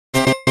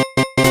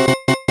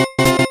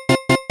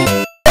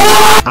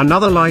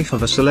Another life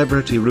of a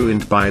celebrity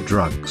ruined by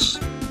drugs.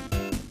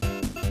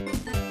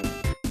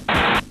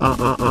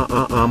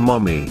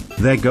 Mommy,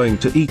 they're going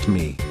to eat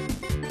me.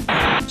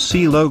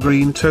 CeeLo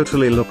Green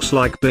totally looks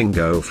like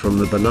Bingo from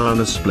the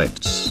Banana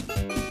Splits.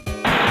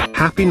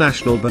 Happy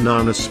National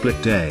Banana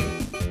Split Day.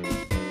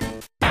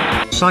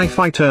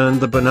 Sci-fi turned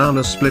the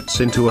Banana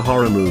Splits into a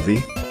horror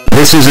movie.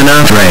 This is an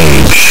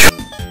outrage.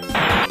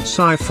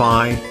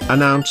 Sci-fi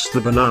announced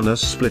the Banana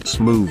Splits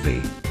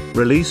movie.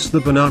 Release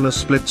the Banana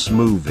Splits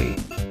movie.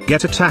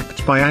 Get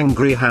attacked by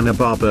angry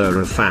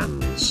Hanna-Barbera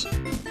fans.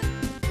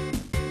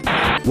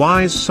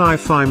 Why is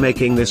Sci-fi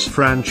making this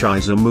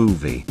franchise a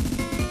movie?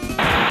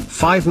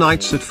 Five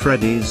Nights at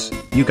Freddy's,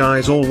 you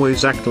guys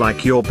always act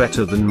like you're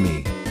better than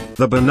me.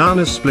 The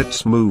Banana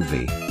Splits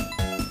movie.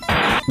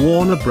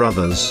 Warner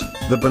Brothers,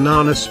 The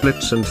Banana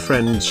Splits and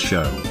Friends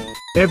show.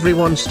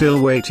 Everyone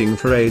still waiting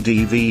for a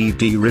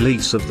DVD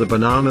release of the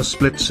Banana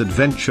Splits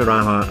Adventure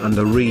Hour and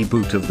a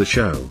reboot of the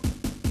show.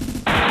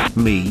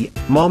 Me,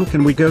 Mom,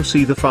 can we go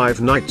see the Five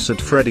Nights at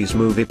Freddy's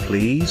movie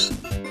please?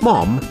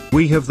 Mom,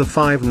 we have the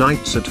Five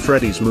Nights at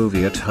Freddy's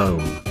movie at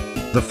home.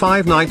 The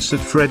Five Nights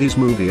at Freddy's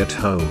movie at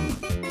home.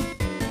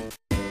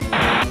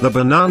 The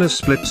Banana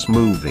Splits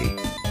movie.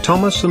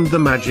 Thomas and the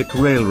Magic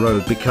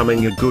Railroad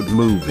becoming a good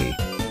movie.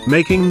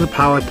 Making the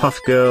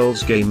Powerpuff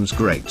Girls games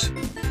great.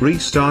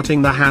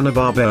 Restarting the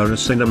Hanna-Barbera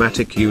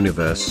cinematic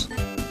universe.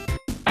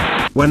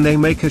 When they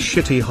make a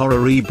shitty horror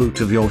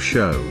reboot of your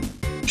show,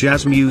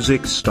 jazz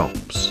music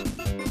stops.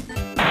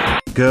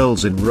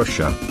 Girls in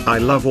Russia, I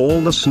love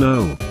all the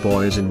snow.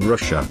 Boys in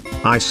Russia,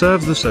 I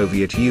serve the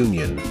Soviet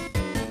Union.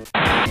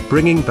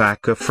 Bringing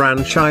back a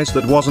franchise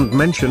that wasn't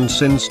mentioned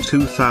since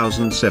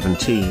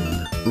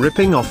 2017,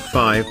 ripping off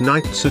Five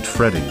Nights at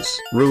Freddy's,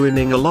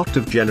 ruining a lot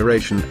of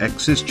Generation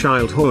X's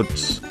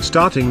childhoods,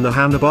 starting the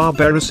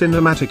Hanna-Barbera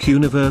cinematic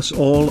universe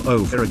all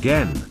over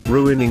again,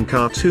 ruining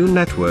Cartoon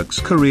Network's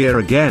career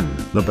again.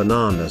 The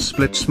Banana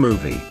Splits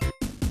movie.